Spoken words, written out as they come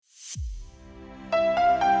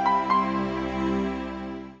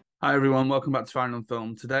Hi everyone, welcome back to Fine on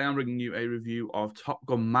Film. Today I'm bringing you a review of Top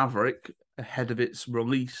Gun Maverick ahead of its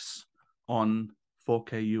release on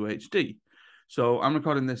 4K UHD. So I'm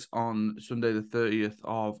recording this on Sunday the 30th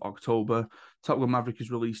of October. Top Gun Maverick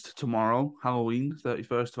is released tomorrow, Halloween,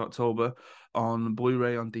 31st of October, on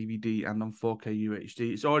Blu-ray, on DVD, and on 4K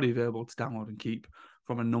UHD. It's already available to download and keep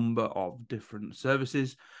from a number of different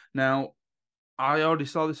services. Now, I already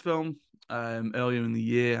saw this film earlier in the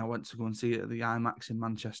year. I went to go and see it at the IMAX in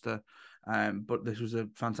Manchester. But this was a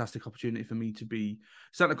fantastic opportunity for me to be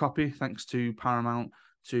sent a copy, thanks to Paramount,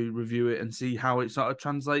 to review it and see how it sort of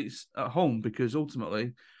translates at home, because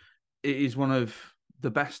ultimately it is one of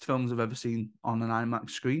the best films I've ever seen on an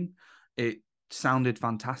IMAX screen. It sounded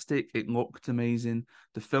fantastic. It looked amazing.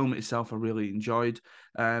 The film itself I really enjoyed.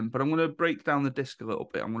 But I'm going to break down the disc a little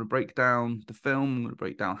bit. I'm going to break down the film. I'm going to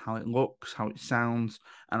break down how it looks, how it sounds,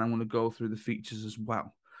 and I'm going to go through the features as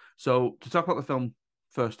well. So to talk about the film,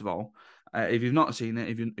 first of all, if you've not seen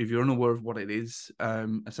it, if you're unaware of what it is,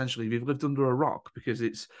 essentially, if you've lived under a rock, because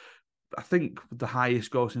it's I think the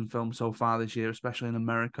highest grossing film so far this year, especially in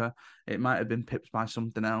America. It might have been pipped by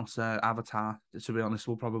something else. Avatar, to be honest,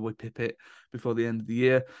 will probably pip it before the end of the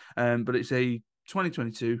year. But it's a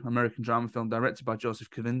 2022 American drama film directed by Joseph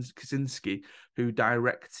Kosinski, who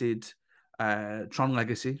directed Tron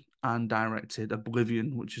Legacy and directed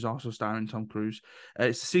Oblivion, which is also starring Tom Cruise.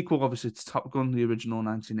 It's a sequel, obviously, to Top Gun, the original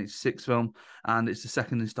 1986 film, and it's the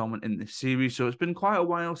second installment in this series. So it's been quite a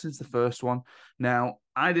while since the first one. Now,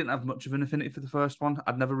 I didn't have much of an affinity for the first one.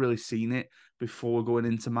 I'd never really seen it before going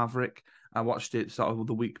into Maverick. I watched it sort of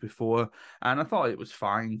the week before, and I thought it was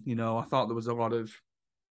fine. I thought there was a lot of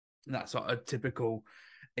that sort of typical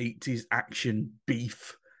 80s action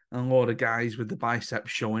beef and a lot of guys with the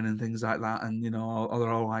biceps showing and things like that. And, they're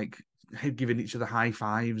all like giving each other high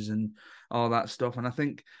fives and all that stuff. And I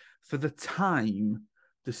think for the time,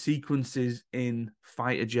 the sequences in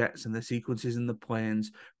fighter jets and the sequences in the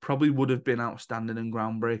planes probably would have been outstanding and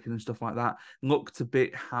groundbreaking and stuff like that. Looked a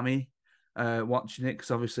bit hammy watching it,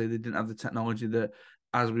 because obviously they didn't have the technology that,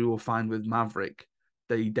 as we will find with Maverick,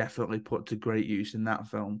 they definitely put to great use in that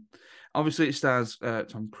film. Obviously, it stars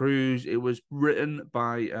Tom Cruise. It was written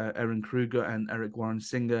by Erin Kruger and Eric Warren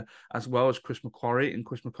Singer, as well as Chris McQuarrie. And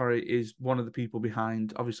Chris McQuarrie is one of the people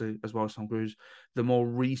behind, obviously, as well as Tom Cruise, the more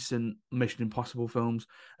recent Mission Impossible films,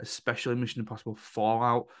 especially Mission Impossible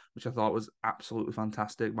Fallout, which I thought was absolutely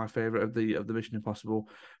fantastic. My favorite of the Mission Impossible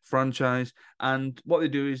franchise. And what they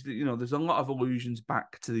do is that, there's a lot of allusions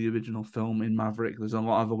back to the original film in Maverick. There's a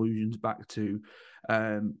lot of allusions back to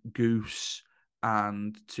Goose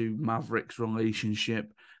and to Maverick's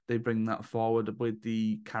relationship. They bring that forward with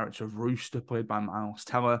the character of Rooster, played by Miles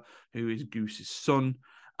Teller, who is Goose's son,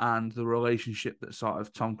 and the relationship that sort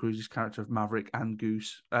of Tom Cruise's character of Maverick and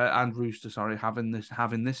Rooster, sorry, having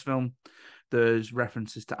this film. There's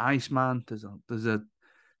references to Iceman. There's a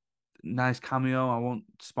nice cameo. I won't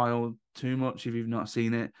spoil too much if you've not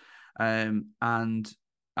seen it. And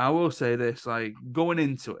I will say this, like, going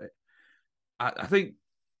into it, I think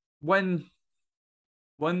when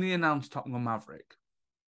they announced Top Gun Maverick,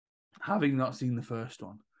 having not seen the first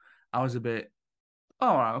one, I was a bit,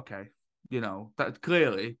 all right, okay. That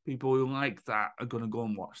clearly people who like that are gonna go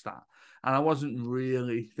and watch that. And I wasn't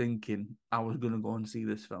really thinking I was gonna go and see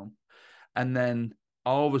this film. And then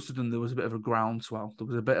all of a sudden there was a bit of a groundswell. There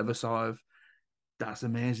was a bit of a sort of, that's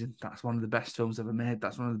amazing. That's one of the best films ever made.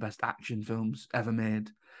 That's one of the best action films ever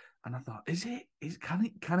made. And I thought, is it?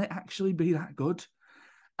 Can it actually be that good?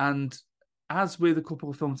 And as with a couple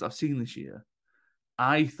of films I've seen this year,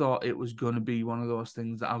 I thought it was going to be one of those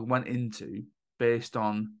things that I went into based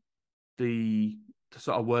on the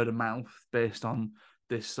sort of word of mouth, based on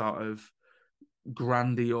this sort of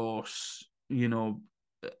grandiose,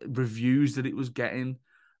 reviews that it was getting.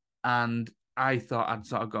 And I thought I'd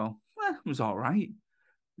sort of go, it was all right.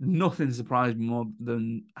 Nothing surprised me more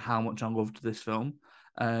than how much I loved this film.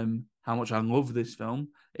 How much I love this film.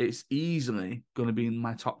 It's easily going to be in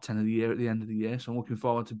my top 10 of the year at the end of the year. So I'm looking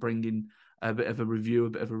forward to bringing a bit of a review, a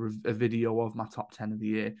bit of a video of my top 10 of the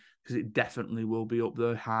year, because it definitely will be up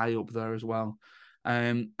there, high up there as well.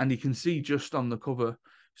 And you can see just on the cover,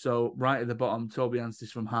 so right at the bottom, Toby Anstis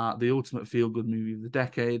from Heart, the ultimate feel-good movie of the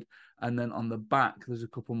decade. And then on the back, there's a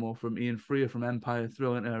couple more from Ian Freer from Empire,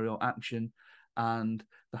 thrilling aerial action, and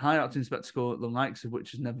the high-octane spectacle, the likes of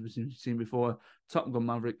which has never been seen before. Top Gun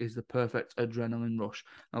Maverick is the perfect adrenaline rush.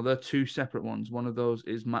 Now, there are two separate ones. One of those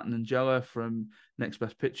is Matt Nangella from Next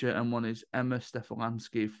Best Picture, and one is Emma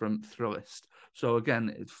Stefolansky from Thrillist. So,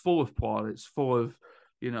 again, it's full of plot. It's full of,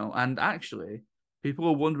 and actually, People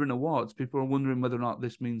are wondering awards. People are wondering whether or not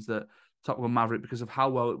this means that Top Gun Maverick, because of how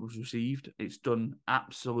well it was received, it's done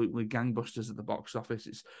absolutely gangbusters at the box office.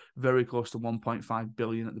 It's very close to 1.5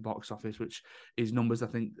 billion at the box office, which is numbers I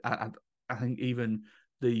think even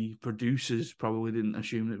the producers probably didn't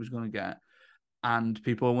assume it was going to get. And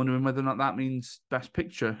people are wondering whether or not that means Best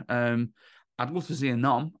Picture. I'd love to see a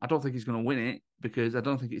nom. I don't think he's going to win it because I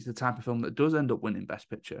don't think it's the type of film that does end up winning Best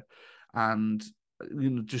Picture. And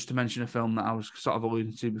just to mention a film that I was sort of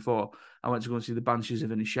alluding to before, I went to go and see The Banshees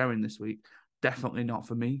of Inisherin this week. Definitely not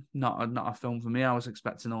for me. Not a film for me. I was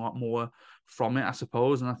expecting a lot more from it, I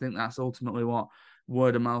suppose, and I think that's ultimately what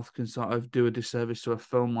word of mouth can sort of do a disservice to a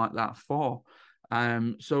film like that for.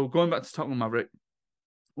 So going back to Top Gun Maverick,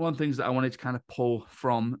 one of the things that I wanted to kind of pull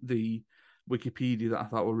from the Wikipedia that I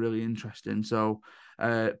thought were really interesting. So,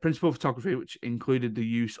 principal photography, which included the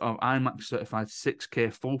use of IMAX certified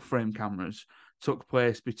 6K full frame cameras, took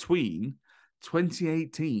place between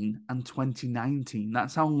 2018 and 2019.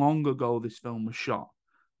 That's how long ago this film was shot,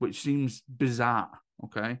 which seems bizarre.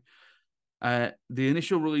 Okay. The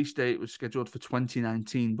initial release date was scheduled for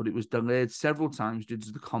 2019, but it was delayed several times due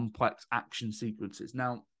to the complex action sequences.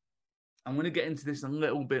 Now, I'm going to get into this a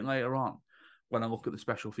little bit later on when I look at the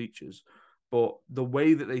special features, but the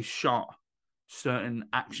way that they shot certain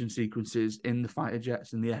action sequences in the fighter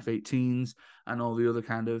jets and the F-18s and all the other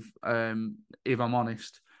kind of, if I'm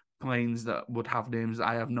honest, planes that would have names that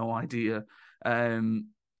I have no idea,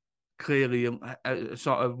 clearly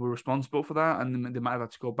sort of were responsible for that, and they might have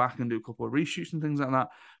had to go back and do a couple of reshoots and things like that.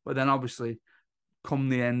 But then obviously, come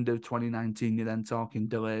the end of 2019, you're then talking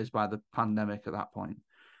delays by the pandemic at that point.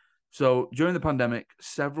 So during the pandemic,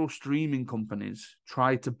 several streaming companies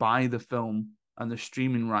tried to buy the film and the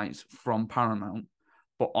streaming rights from Paramount,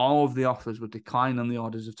 but all of the offers were declined on the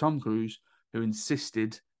orders of Tom Cruise, who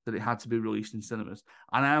insisted that it had to be released in cinemas.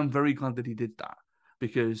 And I am very glad that he did that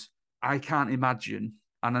because I can't imagine,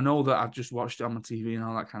 and I know that I've just watched it on my TV and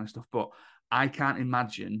all that kind of stuff, but I can't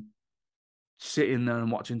imagine sitting there and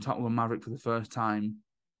watching Top Gun Maverick for the first time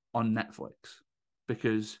on Netflix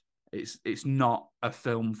because it's not a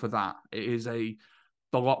film for that. It is a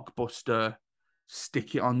blockbuster.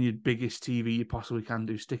 Stick it on your biggest TV you possibly can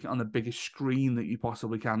do. Stick it on the biggest screen that you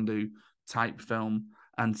possibly can do. Type film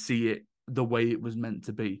and see it the way it was meant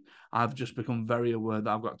to be. I've just become very aware that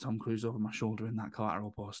I've got Tom Cruise over my shoulder in that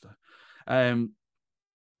collateral poster.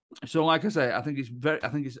 So like I say, I think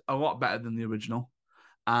it's a lot better than the original.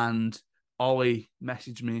 And Ollie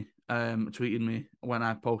messaged me, tweeted me when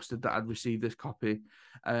I posted that I'd received this copy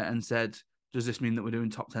and said, does this mean that we're doing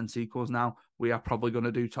top 10 sequels now? We are probably going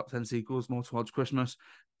to do top 10 sequels more towards Christmas.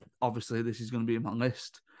 Obviously, this is going to be in my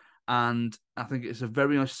list. And I think it's a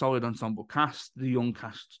very solid ensemble cast. The young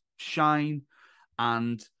cast shine.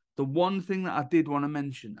 And the one thing that I did want to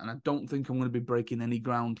mention, and I don't think I'm going to be breaking any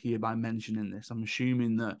ground here by mentioning this, I'm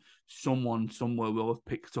assuming that someone somewhere will have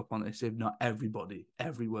picked up on this, if not everybody,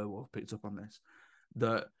 everywhere will have picked up on this,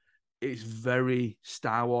 that it's very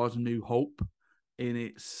Star Wars New Hope in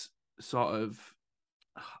its sort of,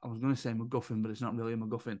 I was going to say MacGuffin, but it's not really a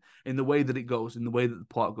MacGuffin, in the way that it goes, in the way that the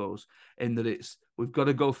plot goes, in that it's, we've got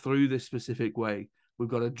to go through this specific way. We've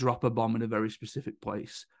got to drop a bomb in a very specific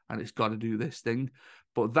place, and it's got to do this thing.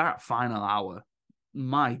 But that final hour,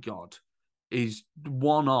 my God, is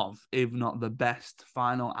one of, if not the best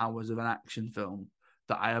final hours of an action film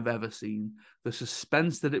that I have ever seen. The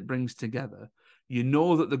suspense that it brings together. You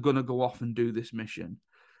know that they're going to go off and do this mission.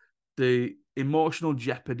 The emotional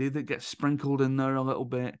jeopardy that gets sprinkled in there a little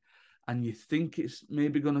bit, and you think it's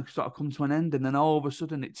maybe going to sort of come to an end, and then all of a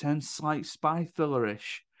sudden it turns slight spy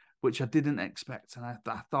thriller-ish, which I didn't expect, and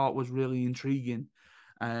I thought was really intriguing.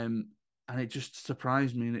 And it just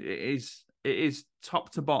surprised me. And it is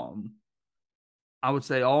top to bottom, I would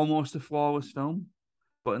say, almost a flawless film.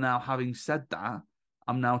 But now, having said that,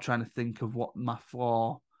 I'm now trying to think of what my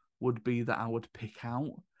flaw would be that I would pick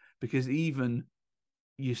out. Because even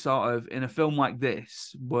you sort of, in a film like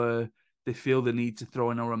this, where they feel the need to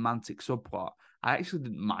throw in a romantic subplot, I actually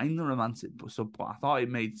didn't mind the romantic subplot. I thought it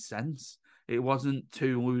made sense. It wasn't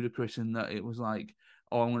too ludicrous in that it was like,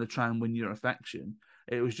 oh, I'm going to try and win your affection.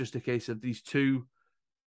 It was just a case of these two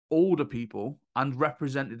older people and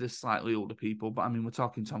represented as slightly older people. But I mean, we're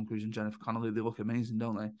talking Tom Cruise and Jennifer Connelly. They look amazing,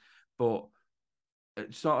 don't they? But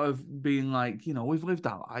it's sort of being like, we've lived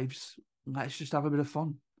our lives. Let's just have a bit of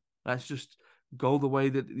fun. Let's just go the way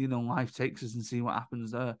that, life takes us and see what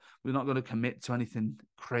happens there. We're not going to commit to anything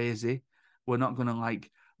crazy. We're not going to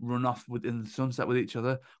run off in the sunset with each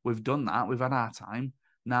other. We've done that. We've had our time.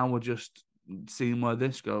 Now we're just seeing where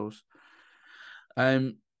this goes.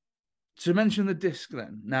 To mention the disc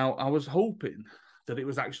then. Now, I was hoping So it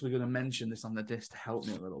was actually going to mention this on the disc to help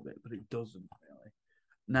me a little bit, but it doesn't really.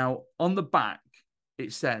 Now, on the back,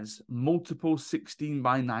 it says multiple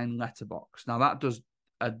 16:9 letterbox. Now, that does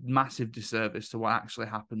a massive disservice to what actually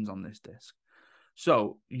happens on this disc.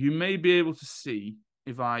 So you may be able to see,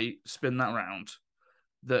 if I spin that around,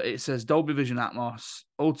 that it says Dolby Vision Atmos,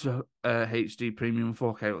 Ultra HD, Premium,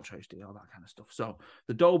 4K, Ultra HD, all that kind of stuff. So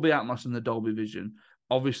the Dolby Atmos and the Dolby Vision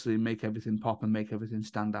obviously make everything pop and make everything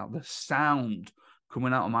stand out. The sound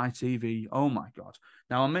coming out of my TV, oh my God.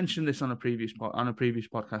 Now, I mentioned this on a previous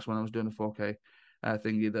podcast when I was doing a 4K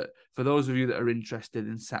thingy, that for those of you that are interested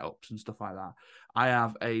in setups and stuff like that, I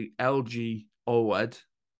have a LG OLED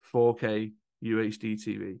 4K UHD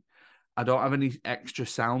TV. I don't have any extra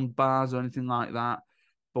sound bars or anything like that,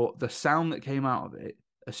 but the sound that came out of it,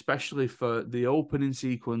 especially for the opening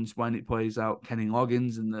sequence when it plays out Kenny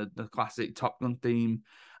Loggins and the classic Top Gun theme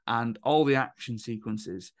and all the action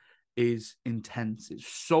sequences, is intense. It's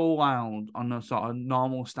so loud on a sort of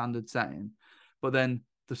normal standard setting. But then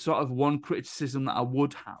the sort of one criticism that I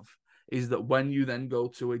would have is that when you then go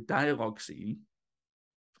to a dialogue scene,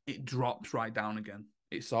 it drops right down again.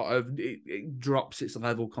 It sort of it drops its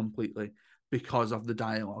level completely because of the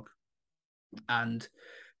dialogue. And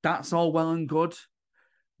that's all well and good.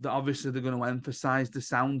 That obviously they're going to emphasize the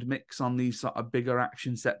sound mix on these sort of bigger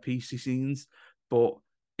action set piece scenes, but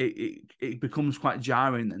it becomes quite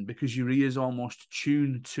jarring then, because your ears almost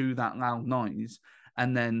tune to that loud noise,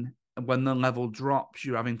 and then when the level drops,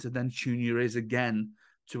 you're having to then tune your ears again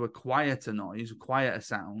to a quieter noise, a quieter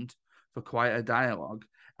sound for quieter dialogue,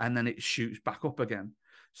 and then it shoots back up again.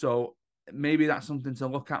 So maybe that's something to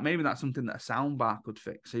look at. Maybe that's something that a soundbar could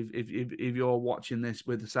fix. If you're watching this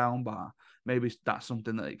with a soundbar, maybe that's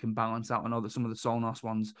something that it can balance out. I know that some of the Sonos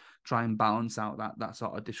ones try and balance out that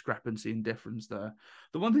sort of discrepancy and difference there.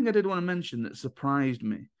 The one thing I did want to mention that surprised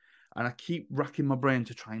me, and I keep racking my brain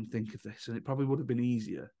to try and think of this, and it probably would have been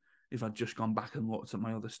easier if I'd just gone back and looked at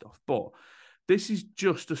my other stuff, but this is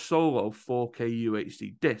just a solo 4K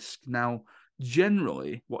UHD disc. Now,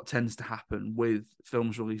 generally, what tends to happen with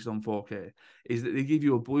films released on 4K is that they give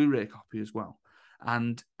you a Blu-ray copy as well.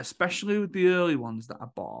 And especially with the early ones that I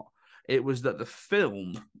bought, it was that the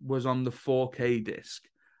film was on the 4K disc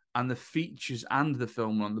and the features and the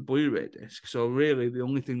film were on the Blu-ray disc. So really, the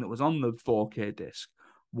only thing that was on the 4K disc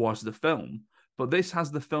was the film. But this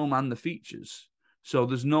has the film and the features. So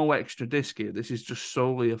there's no extra disc here. This is just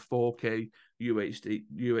solely a 4K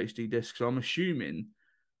UHD disc. So I'm assuming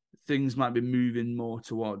things might be moving more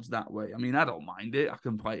towards that way. I mean, I don't mind it. I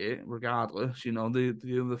can play it regardless. You know,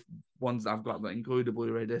 the other ones that I've got that include a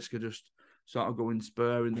Blu-ray disc are just sort of going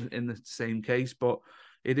spur in the same case, but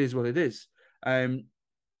it is what it is.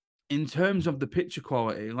 In terms of the picture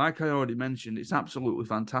quality, like I already mentioned, it's absolutely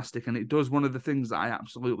fantastic, and it does one of the things that I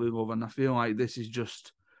absolutely love, and I feel like this is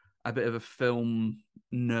just a bit of a film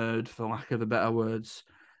nerd, for lack of a better words,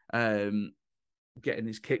 getting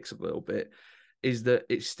his kicks a little bit, is that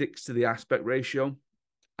it sticks to the aspect ratio.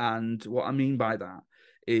 And what I mean by that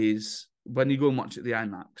is when you go and watch it the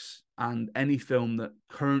IMAX, and any film that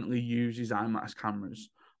currently uses IMAX cameras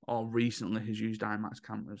or recently has used IMAX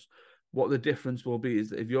cameras, what the difference will be is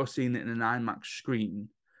that if you're seeing it in an IMAX screen,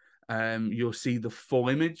 you'll see the full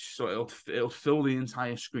image, so it'll fill the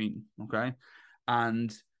entire screen, okay?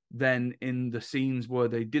 And then in the scenes where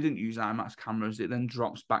they didn't use IMAX cameras, it then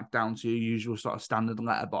drops back down to your usual sort of standard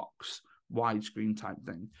letterbox widescreen type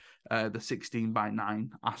thing, the 16:9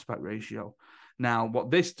 aspect ratio. Now,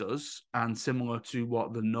 what this does, and similar to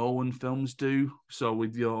what the Nolan films do, so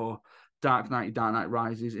with your Dark Knight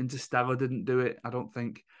Rises, Interstellar didn't do it, I don't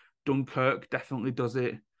think. Dunkirk definitely does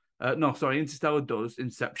it. No, sorry, Interstellar does,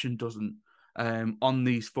 Inception doesn't. On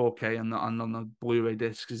these 4K and on the Blu-ray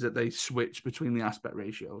discs, is that they switch between the aspect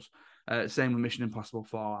ratios. Same with Mission Impossible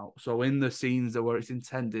Fallout. So in the scenes where it's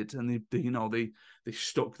intended, and they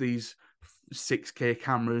stuck these 6K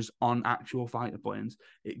cameras on actual fighter planes,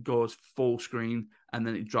 it goes full screen and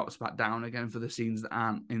then it drops back down again for the scenes that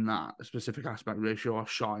aren't in that specific aspect ratio or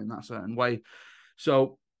shot in that certain way.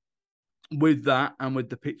 So with that, and with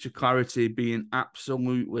the picture clarity being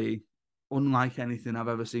absolutely unlike anything I've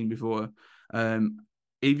ever seen before,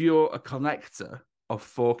 if you're a collector of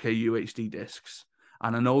 4K UHD discs,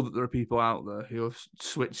 and I know that there are people out there who have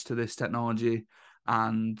switched to this technology,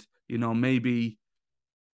 and maybe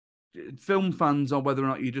film fans, or whether or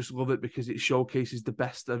not you just love it because it showcases the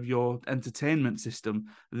best of your entertainment system,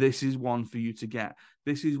 this is one for you to get.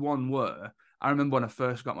 This is one where I remember when I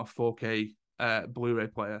first got my 4K Blu-ray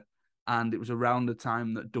player, and it was around the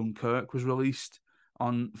time that Dunkirk was released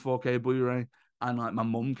on 4K Blu-ray, and like my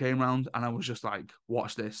mum came around and I was just like,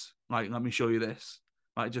 watch this, like, let me show you this.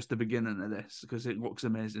 like just the beginning of this, because it looks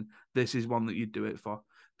amazing. This is one that you'd do it for,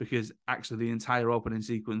 because actually the entire opening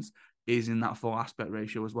sequence is in that full aspect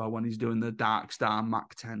ratio as well. When he's doing the Dark Star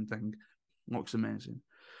Mach 10 thing, looks amazing.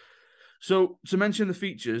 So to mention the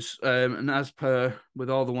features, and as per with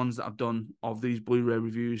all the ones that I've done of these Blu-ray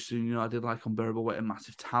reviews, so, I did like Unbearable Weight of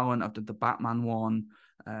Massive Talent. I've did the Batman one.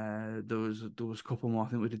 There was a couple more. I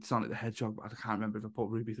think we did Sonic the Hedgehog, but I can't remember if I put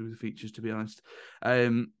Ruby through the features, to be honest.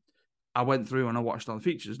 I went through and I watched all the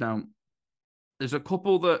features. Now, there's a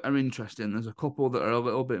couple that are interesting. There's a couple that are a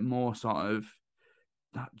little bit more sort of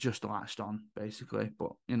just latched on, basically,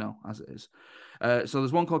 but as it is. So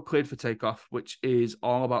there's one called Cleared for Takeoff, which is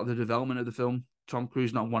all about the development of the film. Tom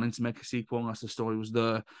Cruise not wanting to make a sequel unless the story was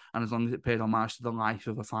there, and as long as it paid homage to the life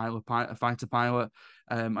of a fighter pilot,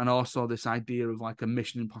 and also this idea of like a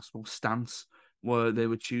Mission Impossible stance, where they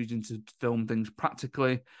were choosing to film things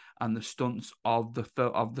practically, and the stunts of the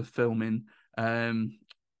filming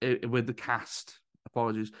with the cast,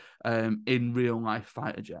 in real life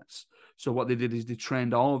fighter jets. So what they did is they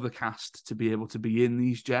trained all of the cast to be able to be in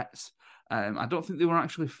these jets. I don't think they were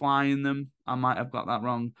actually flying them. I might have got that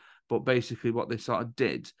wrong. But basically what they sort of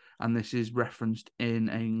did, and this is referenced in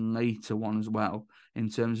a later one as well, in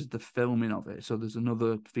terms of the filming of it. So there's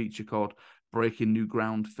another feature called Breaking New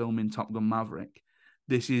Ground, filming Top Gun Maverick.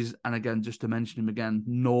 This is, and again, just to mention him again,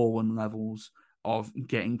 Nolan levels of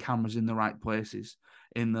getting cameras in the right places,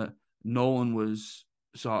 in that Nolan was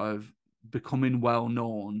sort of becoming well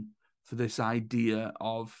known for this idea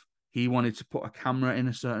of he wanted to put a camera in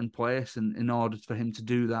a certain place, and in order for him to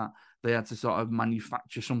do that, they had to sort of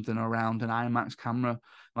manufacture something around an IMAX camera.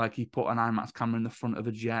 Like he put an IMAX camera in the front of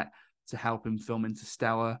a jet to help him film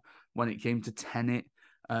Interstellar. When it came to Tenet,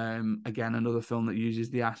 again, another film that uses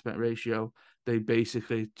the aspect ratio, they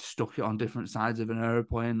basically stuck it on different sides of an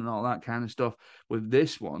airplane and all that kind of stuff. With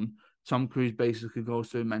this one, Tom Cruise basically goes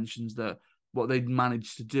through and mentions that what they'd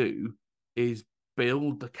managed to do is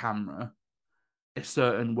build the camera a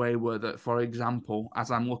certain way where that, for example,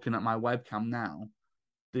 as I'm looking at my webcam now,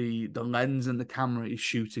 the lens and the camera is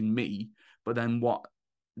shooting me, but then what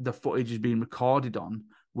the footage is being recorded on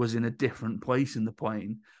was in a different place in the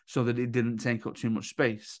plane so that it didn't take up too much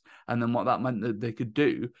space. And then what that meant that they could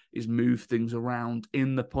do is move things around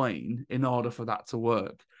in the plane in order for that to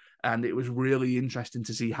work. And it was really interesting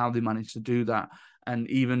to see how they managed to do that. And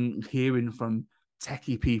even hearing from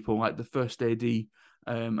techie people like the first AD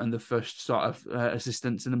and the first sort of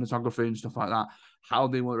assistant cinematography and stuff like that, how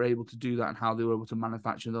they were able to do that and how they were able to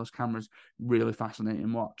manufacture those cameras, really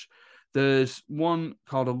fascinating watch. There's one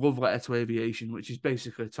called A Love Letter to Aviation, which is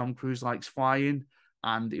basically Tom Cruise likes flying,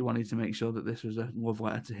 and he wanted to make sure that this was a love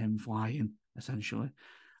letter to him flying, essentially.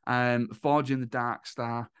 Forging the Dark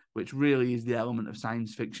Star, which really is the element of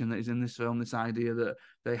science fiction that is in this film, this idea that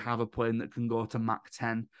they have a plane that can go to Mach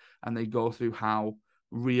 10, and they go through how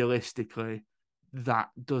realistically that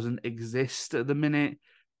doesn't exist at the minute,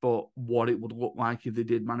 but what it would look like if they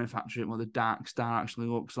did manufacture it, what the Dark Star actually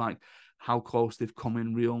looks like, how close they've come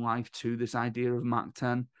in real life to this idea of Mach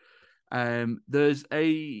 10. There's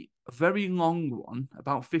a very long one,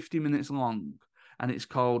 about 50 minutes long, and it's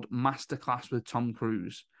called Masterclass with Tom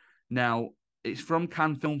Cruise. Now, it's from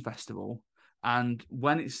Cannes Film Festival, and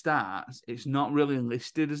when it starts, it's not really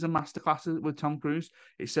listed as a masterclass with Tom Cruise.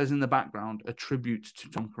 It says in the background, a tribute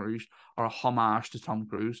to Tom Cruise or a homage to Tom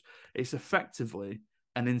Cruise. It's effectively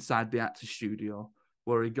an inside the actor studio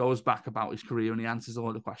where he goes back about his career and he answers a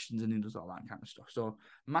lot of questions and he does all that kind of stuff. So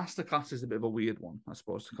masterclass is a bit of a weird one, I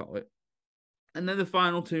suppose, to call it. And then the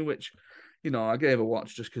final two, which, I gave a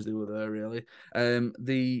watch just because they were there, really.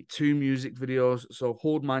 The two music videos. So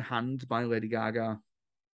Hold My Hand by Lady Gaga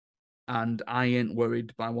and I Ain't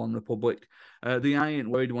Worried by One Republic. The I Ain't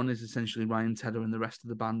Worried one is essentially Ryan Tedder and the rest of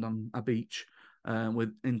the band on a beach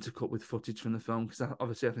with intercut with footage from the film, because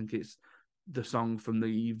obviously I think it's the song from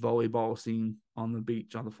the volleyball scene on the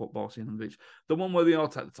beach, or the football scene on the beach. The one where they all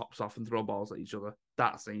take the tops off and throw balls at each other.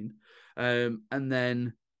 That scene. And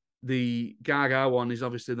then the Gaga one is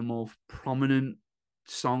obviously the more prominent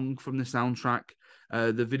song from the soundtrack.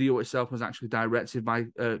 The video itself was actually directed by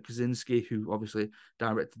Kaczynski, who obviously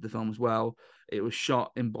directed the film as well. It was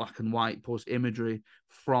shot in black and white, plus imagery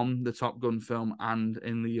from the Top Gun film and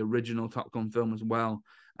in the original Top Gun film as well.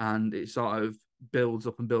 And it sort of builds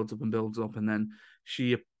up and builds up and builds up. And then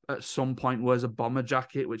she, at some point, wears a bomber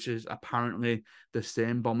jacket, which is apparently the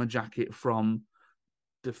same bomber jacket from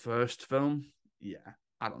the first film. Yeah,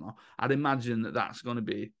 I don't know. I'd imagine that that's going to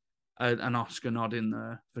be an Oscar nod in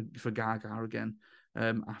there for Gaga again.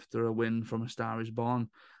 After a win from A Star Is Born.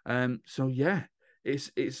 So yeah,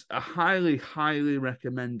 it's a highly, highly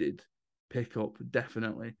recommended pickup,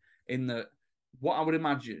 definitely. In that what I would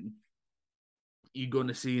imagine you're going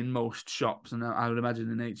to see in most shops, and I would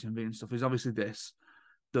imagine in HMV and stuff, is obviously this.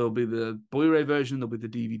 There'll be the Blu-ray version, there'll be the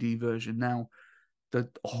DVD version. Now, the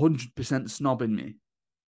 100% snob in me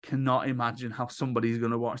cannot imagine how somebody's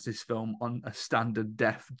going to watch this film on a standard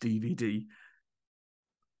def DVD.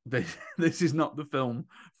 This is not the film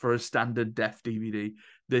for a standard def DVD.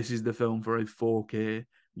 This is the film for a 4K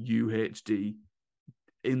UHD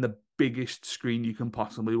in the biggest screen you can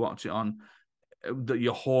possibly watch it on, that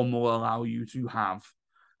your home will allow you to have.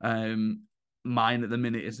 Mine at the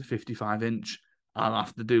minute is a 55-inch. I'll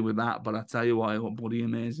have to do with that, but I tell you what, it looked bloody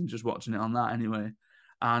amazing just watching it on that anyway.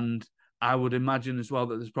 And I would imagine as well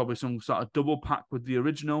that there's probably some sort of double pack with the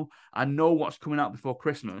original. I know what's coming out before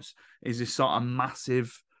Christmas is this sort of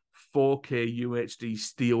massive 4K UHD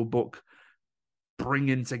steelbook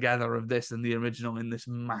bringing together of this and the original in this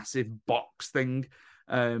massive box thing.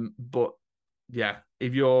 But yeah,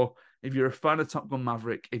 if you're a fan of Top Gun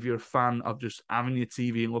Maverick, if you're a fan of just having your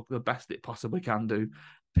TV and look the best it possibly can do,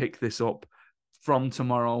 pick this up from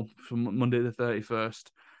tomorrow, from Monday the 31st.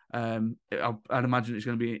 I'd imagine it's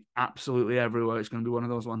going to be absolutely everywhere. It's going to be one of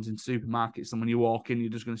those ones in supermarkets, and when you walk in, you're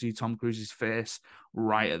just going to see Tom Cruise's face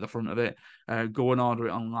right at the front of it. Go and order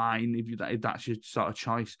it online if that's your sort of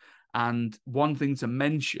choice. And one thing to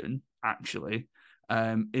mention, actually,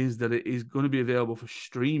 is that it is going to be available for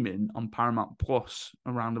streaming on Paramount Plus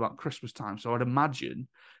around about Christmas time. So I'd imagine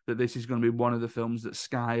that this is going to be one of the films that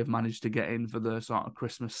Sky have managed to get in for the sort of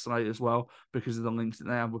Christmas slate as well, because of the links that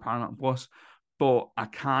they have with Paramount Plus. But I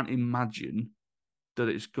can't imagine that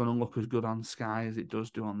it's going to look as good on Sky as it does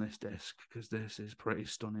do on this disc, because this is pretty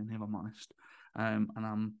stunning, if I'm honest. And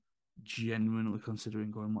I'm genuinely considering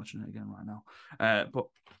going and watching it again right now. But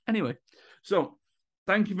anyway, so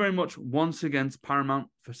thank you very much once again to Paramount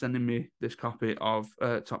for sending me this copy of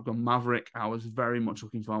Top Gun Maverick. I was very much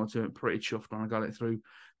looking forward to it. Pretty chuffed when I got it through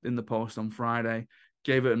in the post on Friday.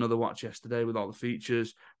 Gave it another watch yesterday with all the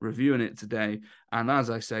features, reviewing it today. And as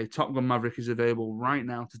I say, Top Gun Maverick is available right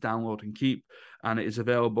now to download and keep. And it is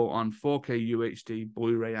available on 4K UHD,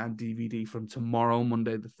 Blu-ray and DVD from tomorrow,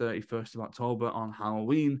 Monday the 31st of October on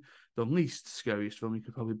Halloween. The least scariest film you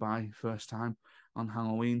could probably buy first time on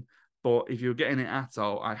Halloween. But if you're getting it at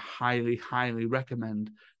all, I highly, highly recommend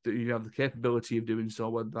that you have the capability of doing so,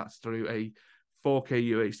 whether that's through a 4K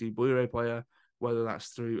UHD Blu-ray player, whether that's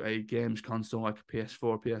through a games console like a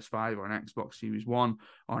PS4, PS5, or an Xbox Series One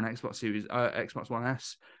or an Xbox One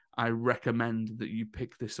S. I recommend that you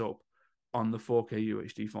pick this up on the 4K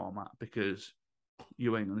UHD format, because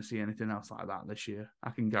you ain't going to see anything else like that this year. I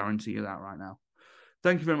can guarantee you that right now.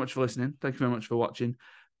 Thank you very much for listening. Thank you very much for watching.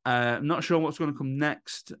 Not sure what's going to come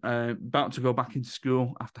next. About to go back into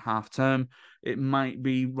school after half term. It might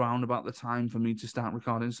be round about the time for me to start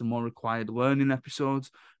recording some more required learning episodes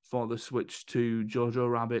for the switch to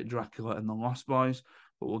Jojo Rabbit, Dracula, and the Lost Boys.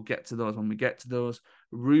 But we'll get to those when we get to those.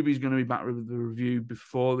 Ruby's going to be back with the review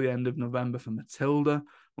before the end of November for Matilda,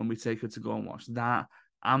 when we take her to go and watch that.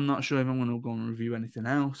 I'm not sure if I'm going to go and review anything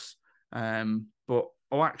else. But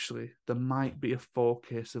actually, there might be a 4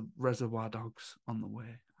 case of Reservoir Dogs on the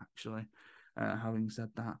way, actually, having said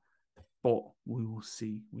that. But we will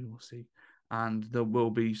see. We will see. And there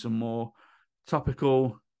will be some more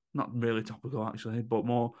topical, not really topical, actually, but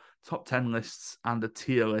more top 10 lists and a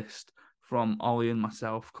tier list from Ollie and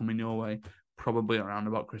myself coming your way, probably around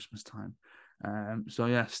about Christmas time. So,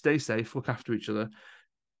 yeah, stay safe, look after each other.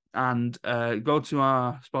 And go to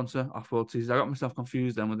our sponsor, Offworld Tees. I got myself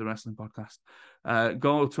confused then with the wrestling podcast.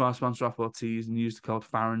 Go to our sponsor, Offworld Tees, and use the code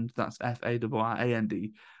FARRAND, that's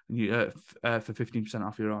FARRAND, for 15%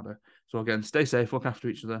 off your order. So again, stay safe, look after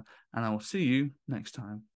each other, and I will see you next time.